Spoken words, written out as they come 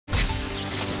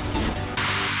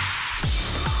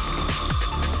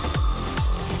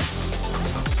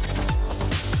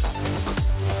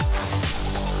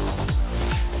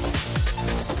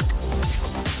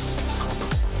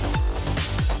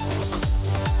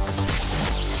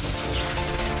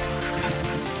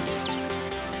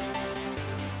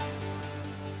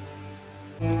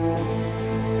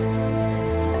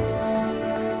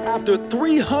After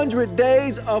 300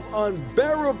 days of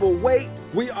unbearable wait,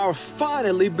 we are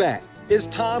finally back. It's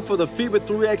time for the FIBA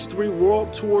 3x3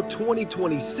 World Tour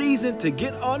 2020 season to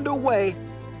get underway,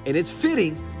 and it's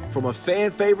fitting from a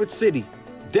fan-favorite city,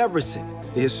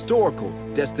 Debrecen, the historical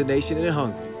destination in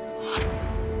Hungary.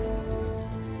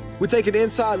 We take an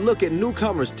inside look at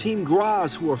newcomers Team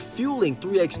Graz, who are fueling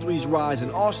 3x3's rise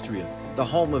in Austria, the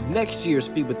home of next year's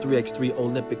FIBA 3x3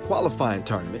 Olympic qualifying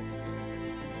tournament.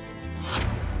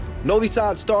 Novi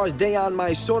side stars Dejan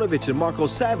Majstorovic and Marko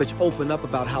Savic open up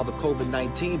about how the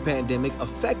COVID-19 pandemic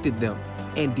affected them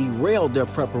and derailed their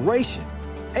preparation.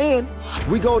 And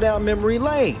we go down memory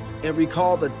lane and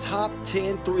recall the top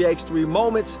 10 3x3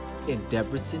 moments in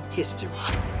Debrecen history.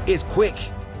 It's quick,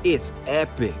 it's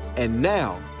epic, and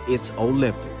now it's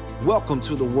Olympic. Welcome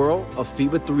to the world of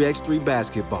FIBA 3x3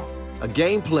 basketball, a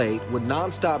game played with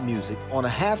non-stop music on a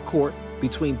half court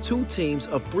between two teams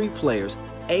of 3 players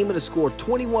aiming to score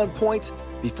 21 points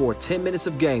before 10 minutes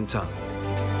of game time.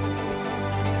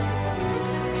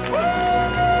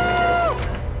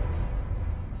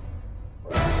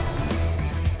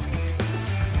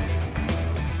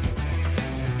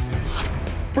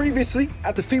 Previously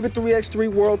at the FIBA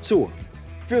 3x3 World Tour.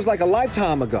 Feels like a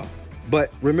lifetime ago,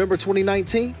 but remember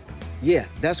 2019? Yeah,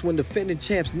 that's when defending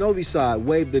champs Novi side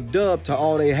waved the dub to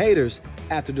all their haters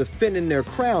after defending their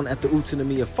crown at the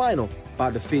Utopia final by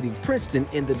defeating Princeton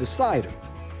in the decider.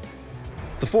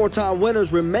 The 4-time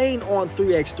winners remain on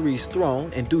 3x3's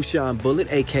throne, and Dusan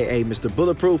Bullet, aka Mr.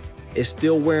 Bulletproof, is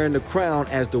still wearing the crown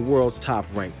as the world's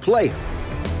top-ranked player.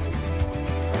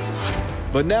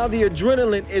 But now the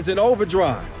adrenaline is in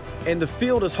overdrive, and the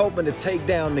field is hoping to take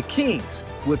down the Kings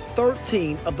with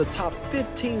 13 of the top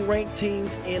 15 ranked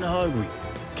teams in Hungary.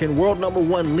 Can world number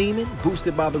 1 Liman,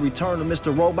 boosted by the return of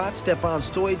Mr. Robot, Stefan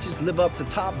Stojic, live up to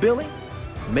top billing?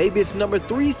 Maybe it's number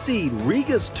 3 seed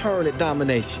Riga's turn at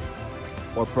domination.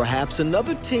 Or perhaps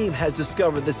another team has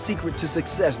discovered the secret to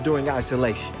success during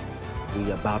isolation.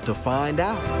 We about to find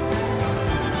out.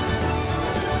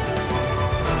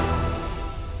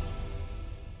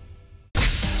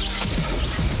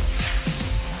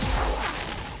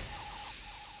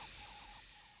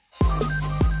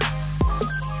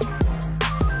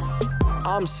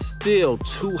 I'm still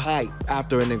too hyped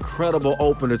after an incredible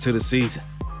opener to the season.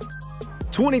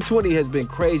 2020 has been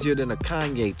crazier than a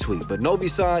Kanye tweet, but Novi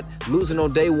side losing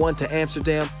on day 1 to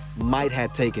Amsterdam might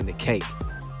have taken the cake.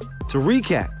 To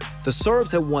recap, the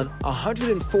Serbs have won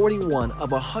 141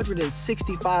 of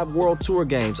 165 World Tour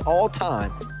games all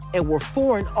time and were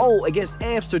 4-0 against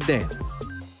Amsterdam.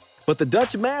 But the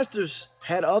Dutch Masters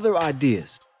had other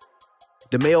ideas.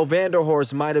 DeMeo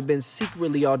Vanderhorst might have been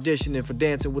secretly auditioning for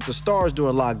Dancing with the Stars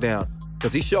during lockdown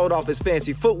because he showed off his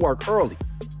fancy footwork early.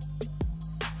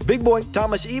 Big boy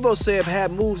Tomasz Ivosev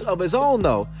had moves of his own,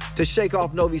 though, to shake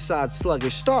off Novi side's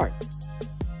sluggish start.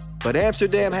 But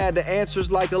Amsterdam had the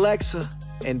answers like Alexa,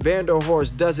 and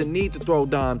Vanderhorst doesn't need to throw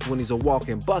dimes when he's a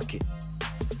walking bucket.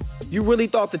 You really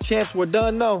thought the champs were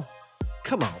done, though?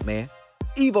 Come on, man.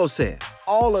 Ivosev,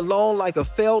 all alone like a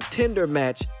failed Tinder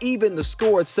match, even the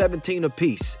score at 17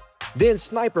 apiece. Then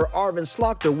sniper Arvin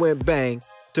Slaughter went bang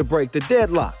to break the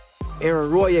deadlock.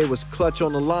 Aaron Royer was clutch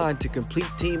on the line to complete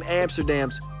Team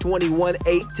Amsterdam's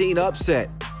 21-18 upset.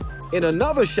 In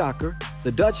another shocker,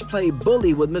 the Dutch played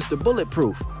bully with Mr.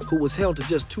 Bulletproof, who was held to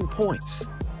just 2 points.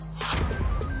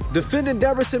 Defending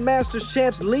Debrecen Masters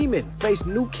champs Liman faced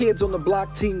new kids on the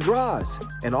block Team Graz,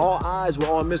 and all eyes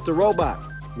were on Mr. Robot,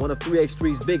 one of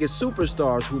 3x3's biggest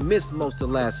superstars who missed most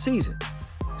of last season.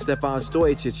 Stefan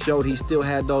Stojic showed he still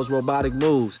had those robotic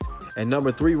moves, and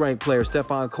number 3 ranked player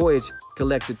Stefan Kojic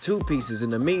collected 2 pieces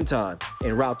in the meantime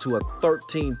en route to a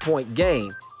 13-point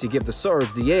game to give the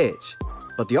Serbs the edge.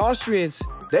 But the Austrians,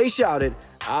 they shouted,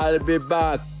 "I'll be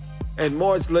back," and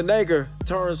Moritz Lehneger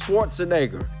turned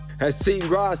Schwarzenegger as Team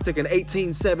Graz took an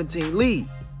 18-17 lead.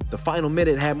 The final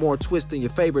minute had more twist than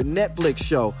your favorite Netflix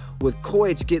show, with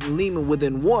Kojic getting Liman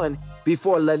within 1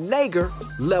 before Lehneger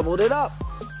leveled it up.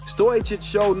 Stojic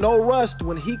showed no rust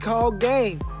when he called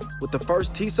game with the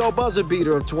first Tissot buzzer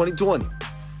beater of 2020.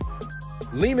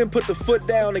 Liman put the foot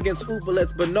down against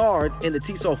Upalets Bernard in the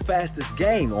Tissot fastest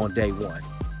game on day 1.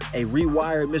 A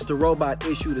rewired Mr. Robot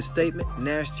issued a statement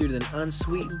nastier than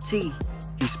unsweetened tea.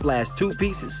 He splashed 2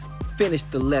 pieces,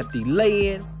 finished the lefty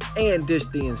lay-in, and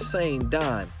dished the insane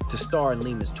dime to star in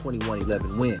Liman's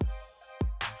 21-11 win.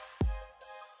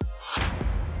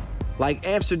 Like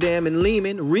Amsterdam and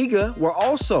Liman, Riga were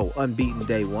also unbeaten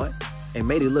day 1 and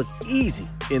made it look easy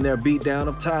in their beatdown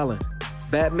of Thailand.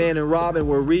 Batman and Robin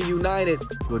were reunited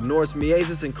with Norris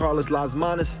Miezis and Carlos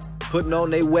Lasmanis putting on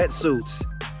their wetsuits.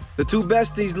 The two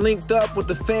besties linked up with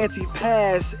the fancy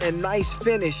pass and nice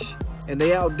finish, and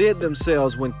they outdid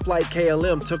themselves when Flight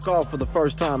KLM took off for the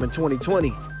first time in 2020.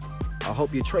 I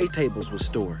hope your tray tables were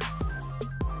stored.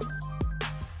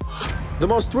 The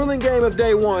most thrilling game of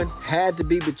day one had to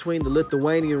be between the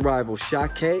Lithuanian rivals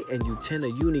Šakiai and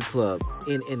Utena Uni Club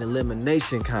in an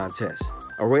elimination contest.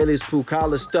 Aurelius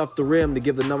Pukalas stuffed the rim to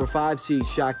give the number 5 seed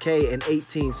Šakiai an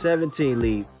 18-17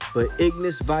 lead, but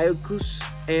Ignas Vaitkus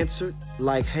answered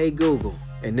like, "Hey Google,"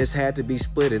 and this had to be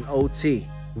split in OT.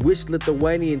 Which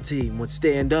Lithuanian team would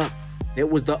stand up? It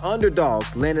was the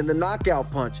underdogs landing the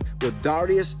knockout punch, with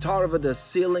Darius Tarvadas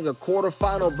sealing a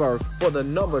quarterfinal berth for the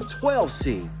number 12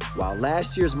 seed, while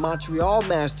last year's Montreal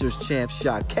Masters champs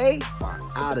Šakiai are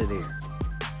out of there.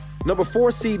 Number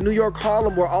 4 seed New York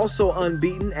Harlem were also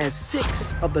unbeaten as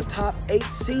 6 of the top 8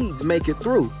 seeds make it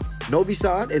through. Novi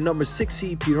Sad and number 6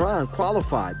 seed Piran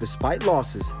qualified despite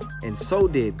losses, and so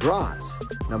did Graz.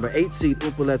 Number 8 seed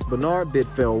Upalets Bernard bid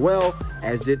farewell,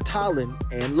 as did Tallinn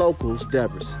and locals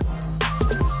Debrecen.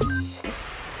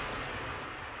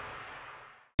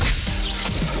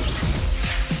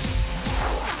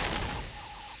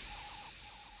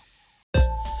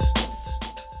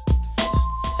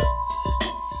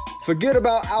 Forget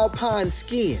about alpine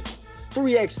skiing.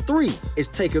 3x3 is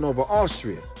taking over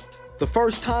Austria. The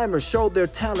first-timers showed their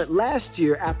talent last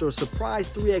year after a surprise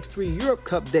 3x3 Europe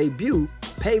Cup debut,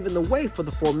 paving the way for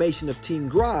the formation of Team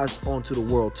Graz onto the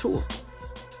World Tour.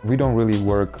 We don't really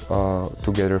work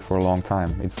together for a long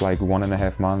time. It's like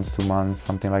 1.5 months, 2 months,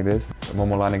 something like this.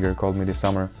 Momo Laniger called me this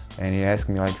summer and he asked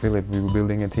me like, "Philip, we were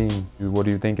building a team. What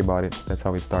do you think about it?" That's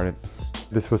how it started.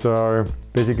 This was our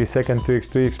basically second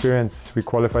 3x3 experience. We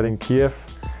qualified in Kiev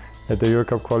at the Euro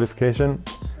Cup qualification,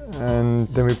 and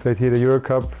then we played here the Euro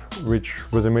Cup, which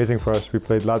was amazing for us. We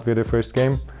played Latvia the first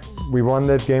game. We won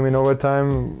that game in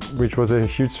overtime, which was a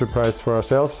huge surprise for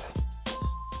ourselves.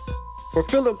 For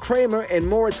Philip Kramer and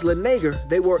Moritz Lenager,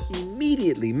 they were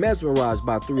immediately mesmerized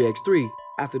by 3x3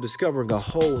 after discovering a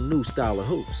whole new style of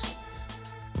hoops.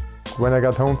 When I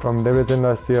got home from Debrecen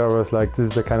last year, I was like, this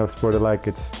is the kind of sport I like.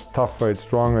 It's tougher, it's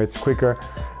stronger, it's quicker.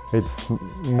 It's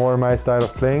more my style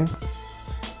of playing.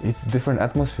 It's a different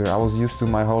atmosphere. I was used to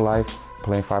my whole life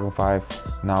playing 5-on-5.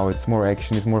 Now it's more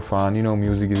action, it's more fun, you know,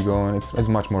 music is going. It's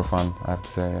much more fun, I have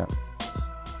to say, yeah.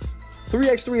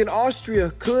 3x3 in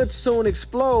Austria could soon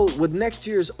explode with next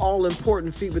year's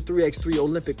all-important FIBA 3x3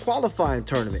 Olympic qualifying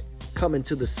tournament coming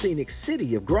to the scenic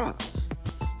city of Graz.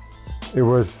 It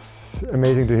was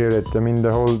amazing to hear that. I mean,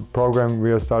 the whole program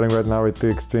we are starting right now with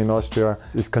 3x3 in Austria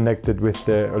is connected with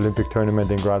the Olympic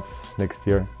tournament in Graz next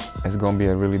year. It's going to be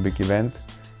a really big event,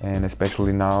 and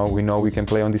especially now we know we can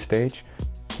play on this stage.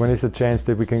 When is the chance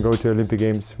that we can go to Olympic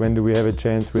Games? When do we have a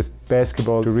chance with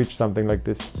basketball to reach something like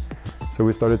this? So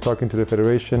we started talking to the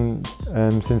federation,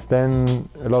 and since then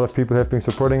a lot of people have been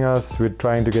supporting us. We're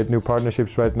trying to get new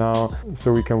partnerships right now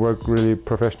so we can work really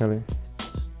professionally.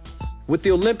 With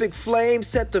the Olympic flame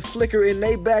set to flicker in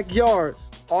their backyard,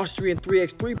 Austrian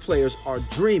 3x3 players are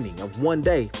dreaming of one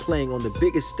day playing on the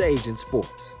biggest stage in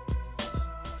sports.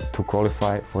 To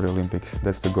qualify for the Olympics,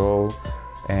 that's the goal,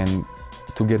 and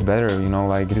to get better, you know,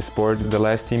 like this sport, the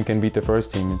last team can beat the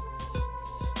first team.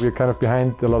 We're kind of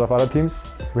behind a lot of other teams.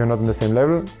 We're not on the same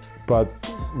level, but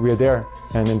we're there.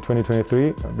 And in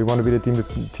 2023, we want to be the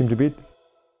team to beat.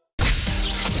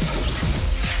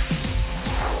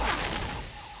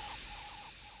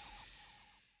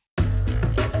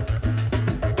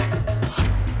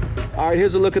 All right,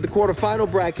 here's a look at the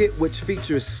quarterfinal bracket, which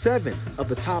features 7 of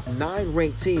the top 9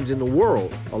 ranked teams in the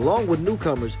world, along with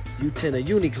newcomers Utena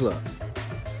Uni Club.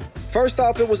 First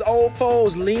off, it was old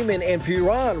foes Liman and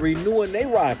Piran renewing their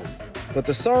rival. But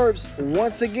the Serbs,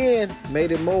 once again,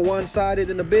 made it more one-sided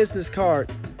than a business card.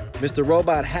 Mr.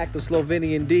 Robot hacked the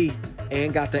Slovenian D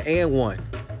and got the and one.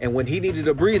 And when he needed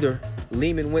a breather,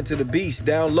 Liman went to the beast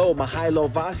down low, Mihailo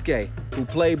Vasquez, who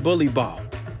played bully ball.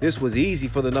 This was easy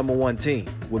for the number 1 team,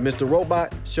 with Mr.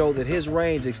 Robot showed that his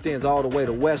range extends all the way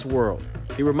to Westworld.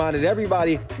 He reminded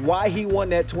everybody why he won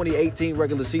that 2018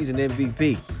 regular season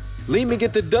MVP. Liman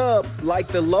get the dub like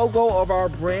the logo of our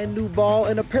brand new ball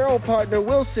and apparel partner,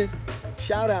 Wilson.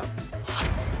 Shout out.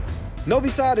 Novi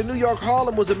Sad and New York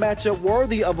Harlem was a matchup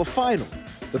worthy of a final.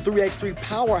 The 3x3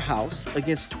 powerhouse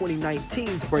against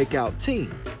 2019's breakout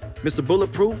team. Mr.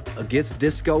 Bulletproof against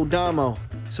Disco Damo.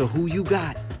 So who you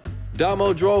got?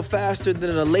 Damo drove faster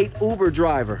than a late Uber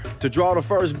driver to draw the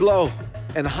first blow.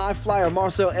 And high flyer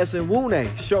Marcel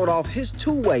Esenwune showed off his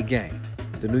two-way game.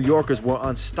 The New Yorkers were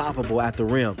unstoppable at the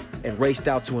rim and raced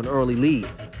out to an early lead.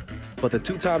 But the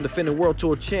 2-time defending World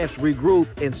Tour champs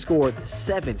regrouped and scored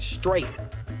 7 straight.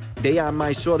 Dejan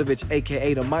Majstorovic,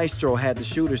 aka the Maestro, had the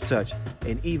shooter's touch,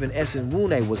 and even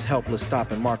Esenwune was helpless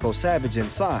stopping Marko Samic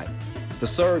inside. The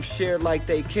Serbs shared like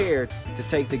they cared to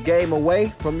take the game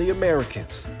away from the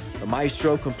Americans. The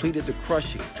Maestro completed the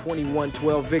crushing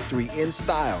 21-12 victory in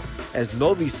style as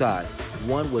Novi side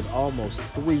won with almost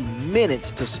 3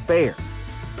 minutes to spare.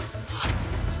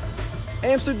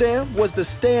 Amsterdam was the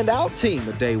standout team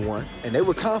of day one, and they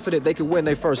were confident they could win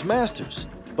their first Masters.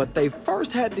 But they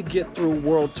first had to get through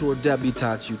World Tour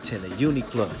debutants Utena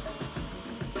Uniclub.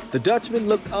 The Dutchman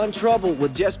looked untroubled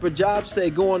with Jesper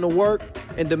Jobsay going to work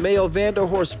and DeMeo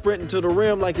Vanderhorst sprinting to the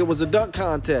rim like it was a dunk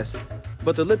contest.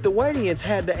 But the Lithuanians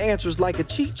had the answers like a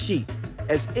cheat sheet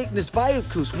as Ignas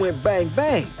Vaitkus went bang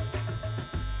bang.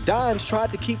 Dimes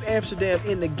tried to keep Amsterdam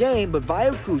in the game, but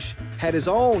Vaitkus had his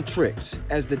own tricks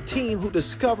as the team who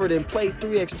discovered and played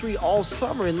 3x3 all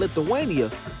summer in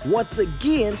Lithuania once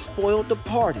again spoiled the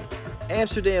party.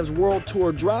 Amsterdam's World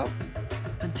Tour drought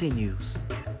continues.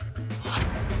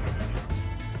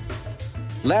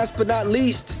 Last but not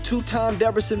least, two-time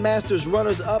Debrecen Masters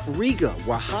runners-up Riga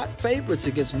were hot favorites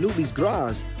against newbies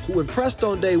Graz, who impressed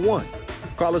on day one.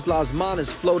 Carlos Lasmanis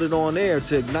floated on air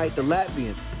to ignite the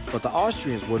Latvians, but the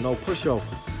Austrians were no pushover.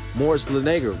 Moritz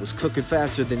Lehner was cooking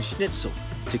faster than Schnitzel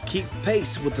to keep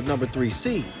pace with the number 3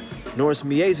 seed. Norris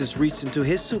Miezis reached into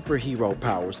his superhero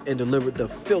powers and delivered the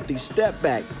filthy step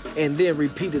back and then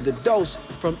repeated the dose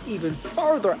from even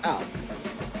further out.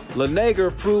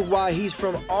 Lehner proved why he's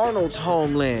from Arnold's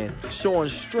homeland, showing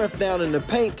strength down in the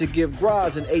paint to give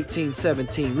Graz an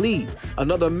 18-17 lead.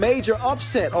 Another major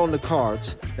upset on the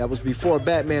cards. That was before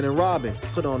Batman and Robin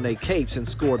put on their capes and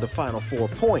scored the final 4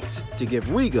 points to give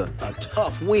Riga a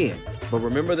tough win. But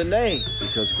remember the name,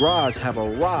 because Graz have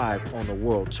arrived on the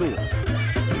World Tour.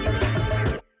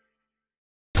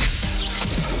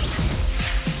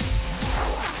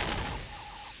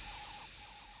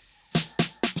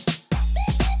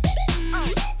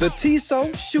 The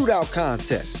TISO Shootout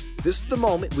Contest. This is the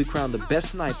moment we crown the best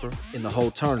sniper in the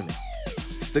whole tournament.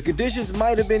 The conditions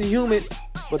might have been humid,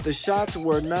 but the shots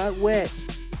were not wet.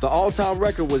 The all-time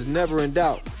record was never in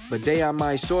doubt, but Dejan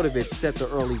Majstorovic set the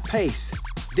early pace.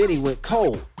 Then he went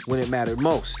cold when it mattered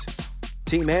most.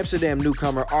 Team Amsterdam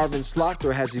newcomer Arvin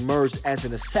Slagter has emerged as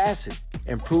an assassin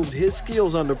and proved his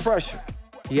skills under pressure.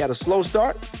 He had a slow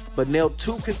start, but nailed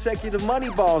 2 consecutive money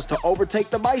balls to overtake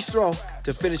the Maestro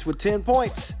to finish with 10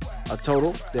 points, a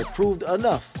total that proved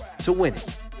enough to win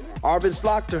it. Arvin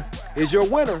Slagter is your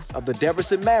winner of the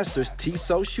Debrecen Masters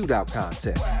TISO Shootout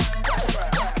Contest.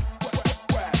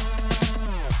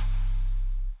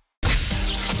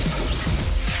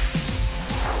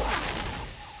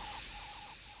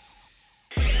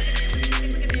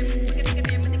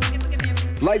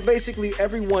 Like basically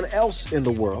everyone else in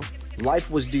the world, life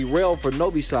was derailed for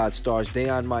Novi side stars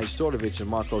Dejan Majstorovic and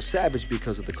Marko Samic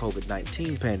because of the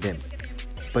COVID-19 pandemic.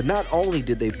 But not only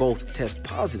did they both test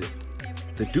positive,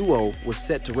 the duo was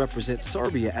set to represent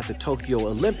Serbia at the Tokyo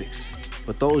Olympics,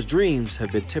 but those dreams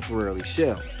have been temporarily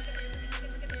shelved.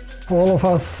 All of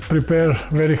us prepare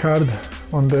very hard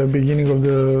on the beginning of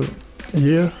the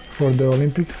year for the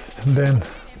Olympics. Then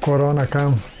Corona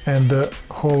came and the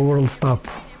whole world stopped.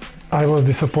 I was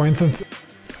disappointed.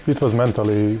 It was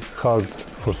mentally hard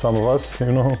for some of us,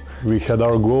 you know. We had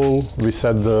our goal, we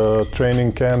set the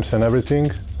training camps and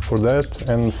everything for that,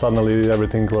 and suddenly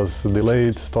everything was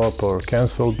delayed, stopped or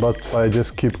cancelled. But I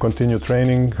just continue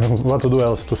training. What to do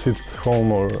else? To sit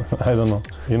home or I don't know.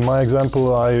 In my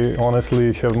example, I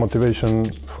honestly have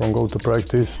motivation from go to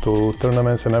practice to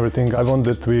tournaments and everything. I want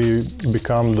that we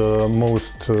become the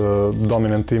most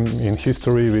dominant team in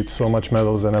history with so much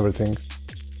medals and everything.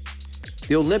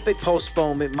 The Olympic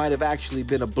postponement might have actually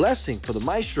been a blessing for the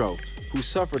Maestro, who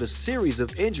suffered a series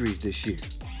of injuries this year.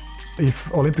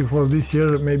 If Olympic was this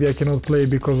year, maybe I cannot play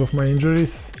because of my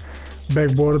injuries.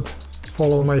 Backboard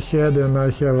followed my head and I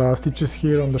have stitches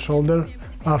here on the shoulder.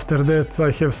 After that,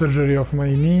 I have surgery of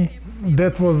my knee.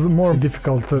 That was more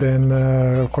difficult than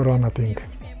Corona thing.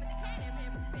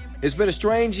 It's been a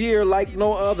strange year like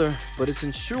no other, but it's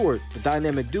ensured the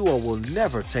dynamic duo will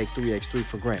never take 3x3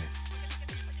 for granted.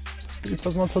 It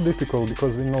was not so difficult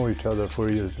because we know each other for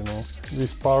years, you know. We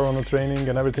spar on the training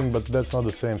and everything, but that's not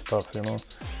the same stuff, you know.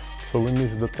 So we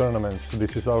miss the tournaments.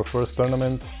 This is our first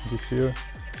tournament this year.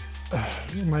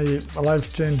 My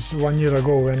life changed 1 year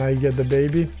ago when I get the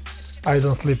baby. I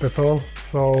don't sleep at all,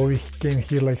 so we came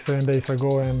here like 7 days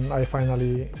ago and I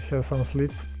finally have some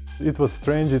sleep. It was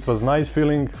strange, it was nice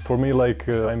feeling for me, like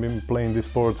I've been playing this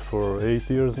sport for 8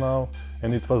 years now,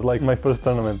 and it was like my first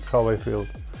tournament, how I feel.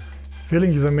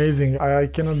 Feeling is amazing. I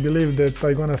cannot believe that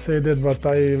I'm gonna say that, but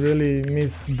I really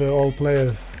miss the old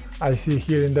players. I see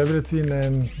here in Debrecen,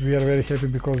 and we are very happy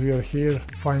because we are here,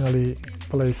 finally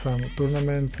play some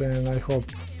tournaments, and I hope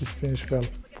it finishes well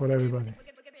for everybody.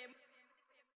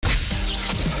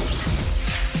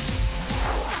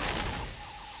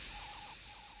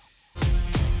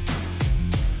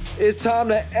 It's time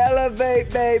to elevate,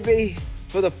 baby,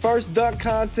 for the first dunk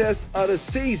contest of the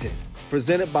season,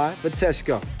 presented by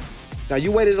Viteshko. Now,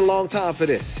 you waited a long time for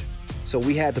this, so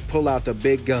we had to pull out the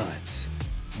big guns.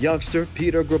 Youngster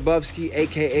Peter Grabowski,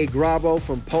 aka Grabo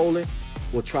from Poland,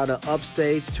 will try to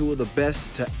upstage two of the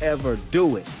best to ever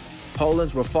do it.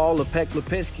 Poland's Rafał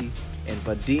Lepek-Lipinski and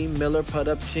Vadim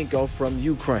Miller-Podobchenko from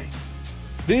Ukraine.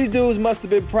 These dudes must have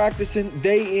been practicing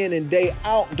day in and day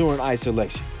out during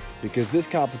isolation, because this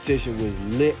competition was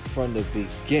lit from the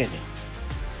beginning.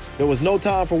 There was no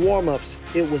time for warm-ups.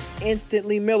 It was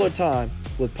instantly Miller time,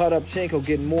 with Podobchenko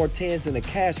getting more tens than a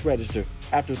cash register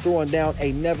after throwing down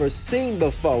a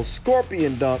never-seen-before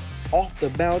scorpion dunk off the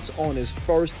bounce on his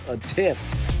first attempt.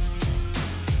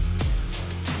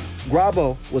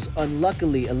 Grabo was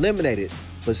unluckily eliminated,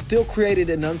 but still created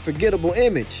an unforgettable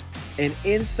image, an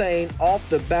insane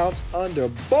off-the-bounce under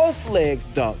both legs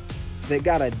dunk that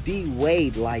got a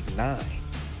D-Wade like 9.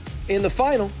 In the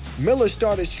final, Miller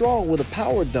started strong with a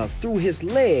power dunk through his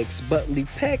legs, but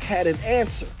Lepek had an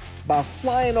answer by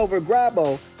flying over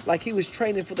Grabo like he was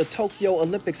training for the Tokyo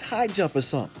Olympics high jump or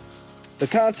something. The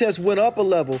contest went up a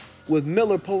level with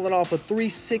Miller pulling off a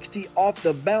 360 off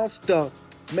the bounce dunk,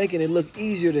 making it look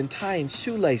easier than tying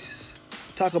shoelaces.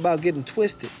 Talk about getting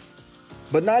twisted.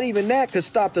 But not even that could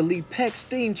stop the Lepek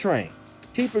steam train.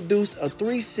 He produced a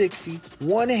 360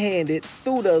 one-handed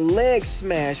through the leg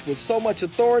smash with so much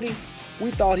authority,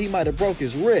 we thought he might have broke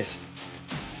his wrist.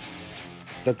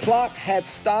 The clock had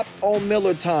stopped on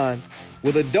Miller time,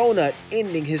 with a donut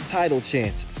ending his title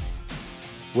chances.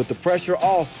 With the pressure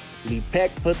off,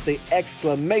 Lepek put the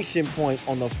exclamation point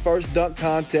on the first dunk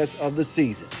contest of the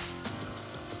season.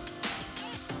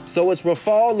 So it's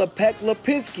Rafał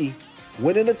Lepek-Lipinski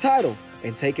winning the title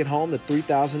and taking home the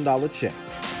 $3,000 check.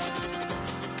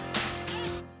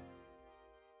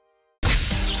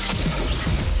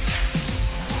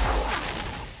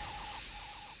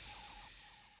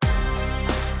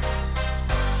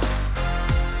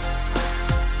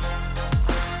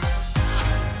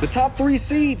 The top 3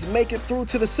 seeds make it through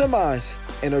to the semis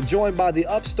and are joined by the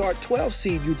upstart 12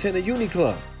 seed Utena Uni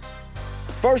Club.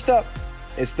 First up,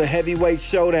 it's the heavyweight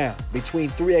showdown between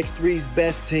 3x3's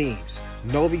best teams,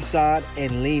 Novi Sad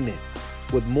and Liman.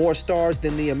 With more stars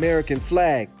than the American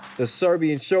flag, the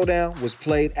Serbian showdown was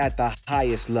played at the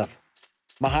highest level.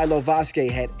 Mihailo Vaske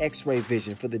had X-ray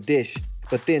vision for the dish,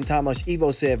 but then Tomasz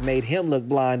Ivosev made him look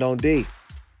blind on D.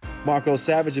 Marco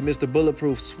Savage and Mr.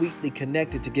 Bulletproof sweetly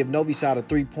connected to give Novi Sad a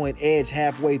 3-point edge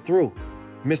halfway through.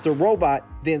 Mr. Robot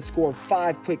then scored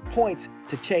 5 quick points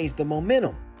to change the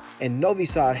momentum, and Novi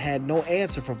Sad had no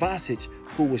answer for Vasic,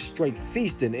 who was straight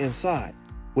feasting inside.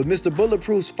 With Mr.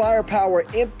 Bulletproof's firepower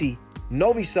empty,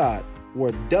 Novi Sad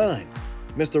were done.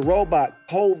 Mr. Robot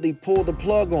coldly pulled the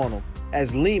plug on him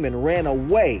as Liman ran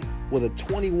away with a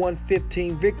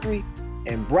 21-15 victory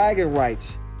and bragging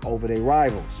rights over their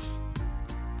rivals.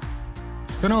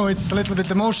 You know, it's a little bit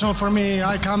emotional for me.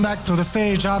 I come back to the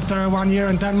stage after 1 year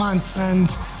and 10 months, and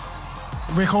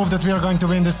we hope that we are going to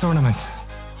win this tournament.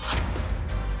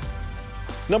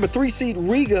 Number 3 seed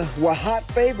Riga were hot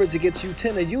favorites against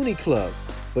Utena Uni Club,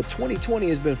 but 2020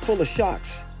 has been full of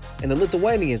shocks, and the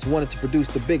Lithuanians wanted to produce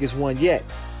the biggest one yet.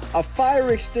 A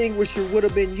fire extinguisher would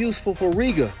have been useful for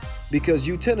Riga because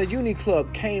Utena Uni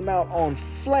Club came out on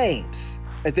flames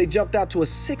as they jumped out to a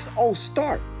 6-0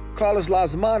 start. Carlos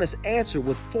Lasmanis answered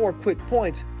with 4 quick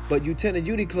points, but Utena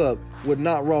Uni Club would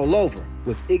not roll over,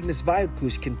 with Ignas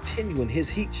Vaidkus continuing his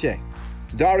heat check.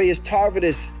 Darius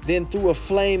Tarvidis then threw a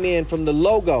flame in from the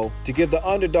logo to give the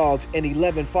underdogs an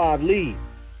 11-5 lead.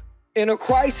 In a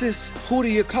crisis, who do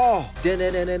you call?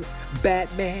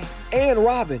 Batman and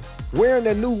Robin, wearing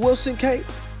their new Wilson cape,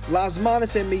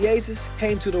 Lasmanis and Miezis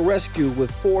came to the rescue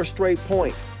with 4 straight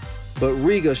points, but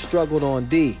Riga struggled on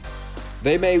D.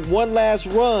 They made one last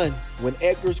run when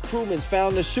Edgar's crewmen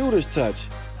found the shooter's touch,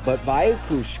 but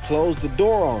Vaidkus closed the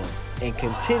door on him and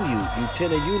continued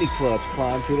Utena Uni Club's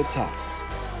climb to the top.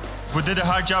 We did a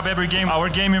hard job every game. Our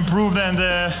game improved, and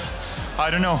I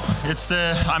don't know.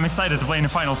 I'm excited to play in the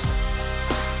finals.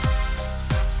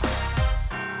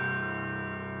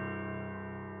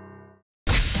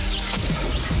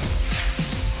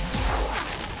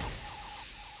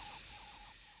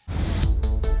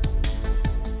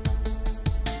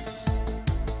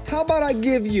 How about I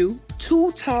give you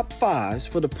 2 top 5s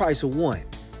for the price of 1?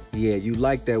 Yeah, you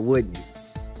like that, wouldn't you?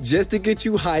 Just to get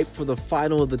you hyped for the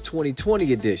final of the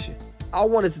 2020 edition, I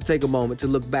wanted to take a moment to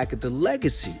look back at the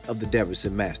legacy of the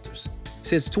Debrecen Masters.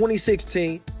 Since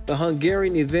 2016, the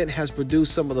Hungarian event has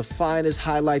produced some of the finest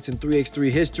highlights in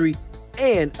 3x3 history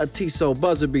and a Tissot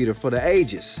buzzer beater for the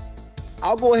ages.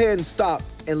 I'll go ahead and stop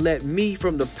and let me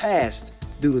from the past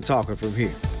do the talking from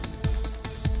here.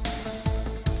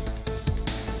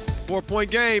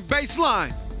 4-point game,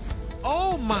 baseline.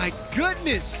 Oh my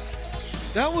goodness.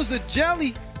 That was a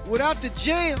jelly without the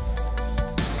jam.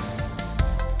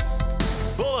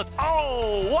 Bullet,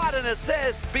 oh, what an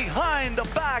assist behind the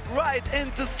back, right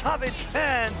into Savic's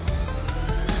hand.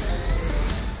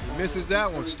 He misses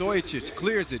that one. Stojic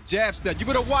clears it, jab step. You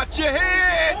better watch your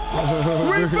head.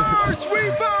 Reverse,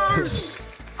 reverse.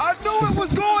 I knew it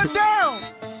was going down.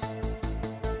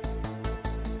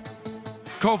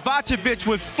 Kovacevic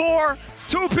with 4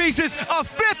 two-pieces, a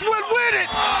 5th would win it.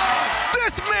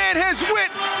 This man has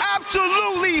went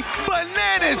absolutely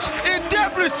bananas in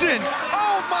Debrecen.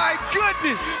 Oh my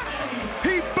goodness.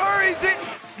 He buries it,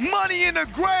 money in the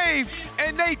grave,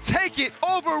 and they take it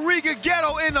over Riga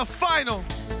Ghetto in the final.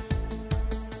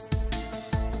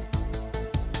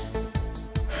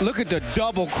 Look at the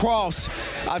double cross.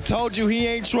 I told you he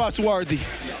ain't trustworthy.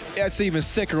 That's even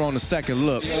sicker on the second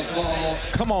look.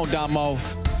 Come on, Damo.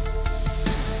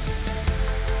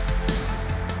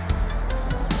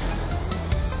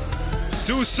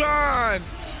 Dusan,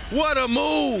 what a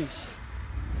move.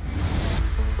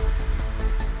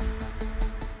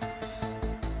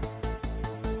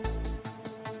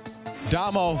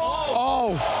 Damo,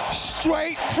 oh,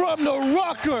 straight from the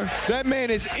rucker. That man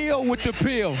is ill with the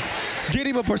pill. Get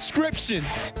him a prescription.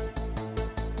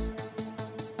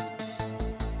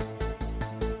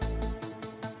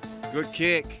 Good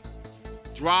kick.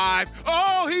 Drive.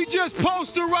 Oh, he just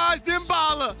posterized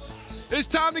Mbala. It's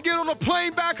time to get on a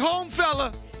plane back home,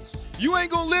 fella. You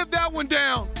ain't gonna live that one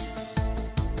down.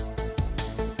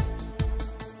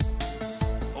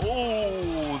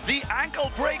 Oh, the ankle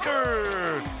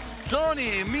breaker.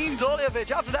 Tony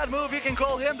Mindoljevic. After that move, you can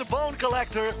call him the bone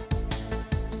collector.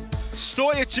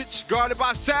 Stojic guarded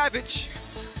by Savic.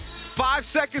 5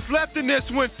 seconds left in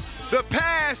this one. The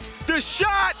pass, the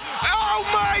shot. Oh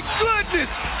my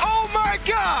goodness. Oh my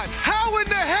God. How in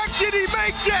the heck did he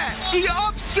make that? The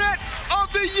upset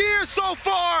of the year so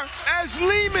far as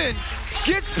Liman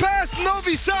gets past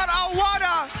Novi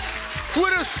Awada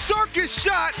with a circus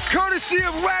shot courtesy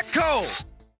of Ratko.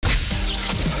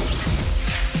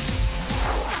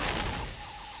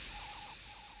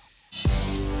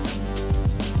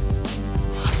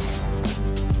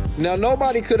 Now,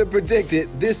 nobody could have predicted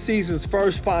this season's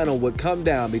first final would come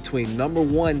down between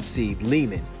 #1 seed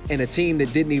Liman and a team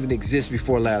that didn't even exist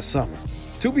before last summer.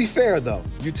 To be fair, though,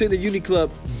 Utena Uni Club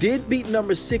did beat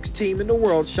 #6 team in the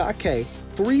world, Shake,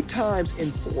 3 times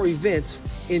in 4 events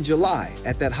in July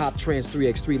at that Hop Trans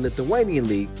 3x3 Lithuanian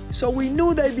League, so we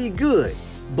knew they'd be good.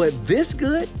 But this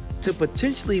good to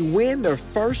potentially win their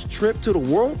first trip to the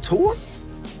World Tour?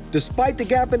 Despite the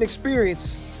gap in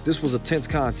experience, this was a tense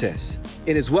contest.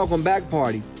 In his welcome back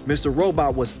party, Mr.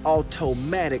 Robot was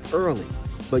automatic early,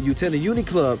 but Utena Uni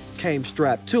Club came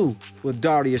strapped too with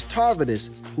Darius Tarvidis,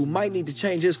 who might need to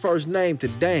change his first name to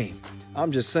Dame.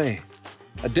 I'm just saying.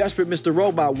 A desperate Mr.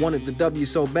 Robot wanted the W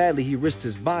so badly he risked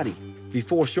his body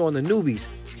before showing the newbies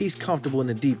he's comfortable in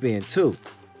the deep end too.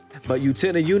 But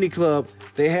Utena Uni Club,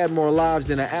 they had more lives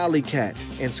than an alley cat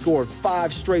and scored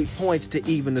 5 straight points to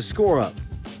even the score up.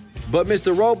 But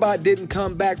Mr. Robot didn't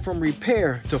come back from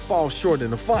repair to fall short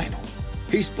in the final.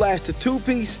 He splashed a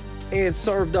 2-piece and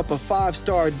served up a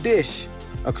 5-star dish.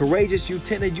 A courageous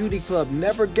Utena Uni Club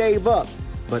never gave up,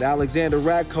 but Alexander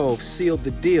Radkov sealed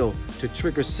the deal to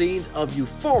trigger scenes of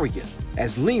euphoria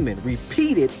as Liman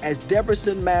repeated as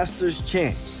Debrecen Masters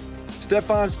champs.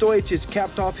 Stefan Stojic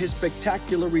capped off his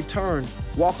spectacular return,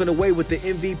 walking away with the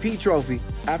MVP trophy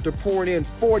after pouring in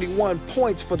 41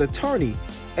 points for the tourney,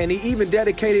 and he even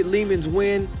dedicated Liman's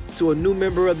win to a new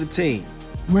member of the team.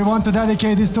 We want to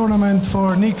dedicate this tournament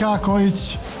for Nika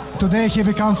Kojic. Today he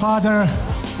became father.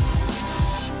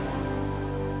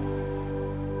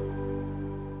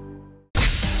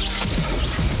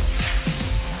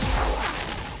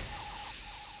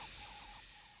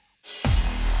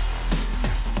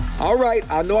 All right,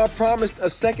 I know I promised a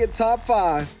second top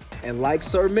 5, and like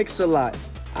Sir Mix-a-Lot,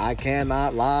 I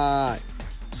cannot lie.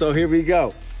 So here we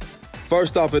go.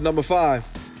 First off at number 5,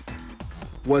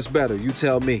 what's better? You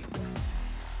tell me.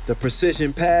 The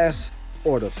precision pass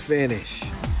or the finish?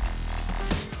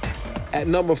 At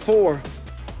number 4,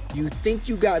 you think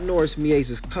you got Norris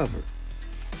Mieza's covered.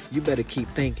 You better keep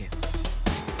thinking.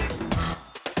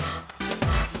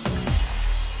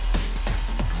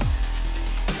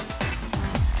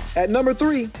 At number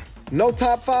 3, no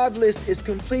top 5 list is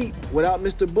complete without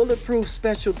Mr. Bulletproof's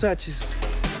special touches.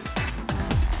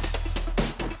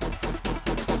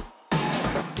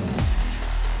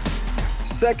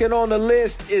 Second on the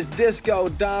list is Disco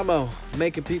Damo,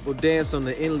 making people dance on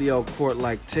the Inleo court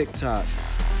like TikTok.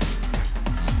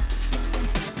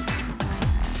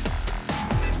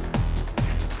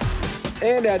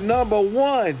 And at number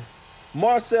 1,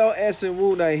 Marcel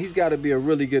Esenwune. He's got to be a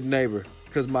really good neighbor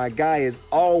because my guy is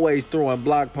always throwing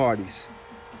block parties.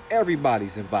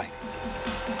 Everybody's invited.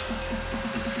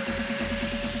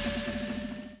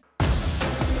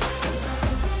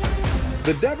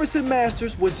 The Debrecen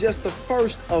Masters was just the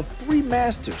first of 3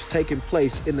 Masters taking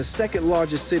place in the second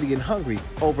largest city in Hungary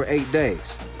over 8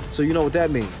 days. So you know what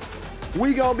that means.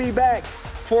 We gonna be back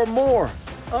for more.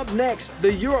 Up next,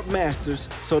 the Europe Masters,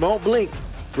 so don't blink.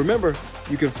 Remember,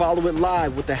 you can follow it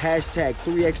live with the hashtag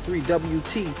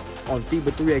 3x3WT on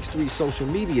FIBA 3x3 social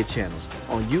media channels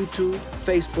on YouTube,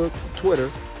 Facebook, Twitter,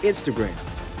 Instagram,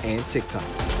 and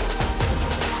TikTok.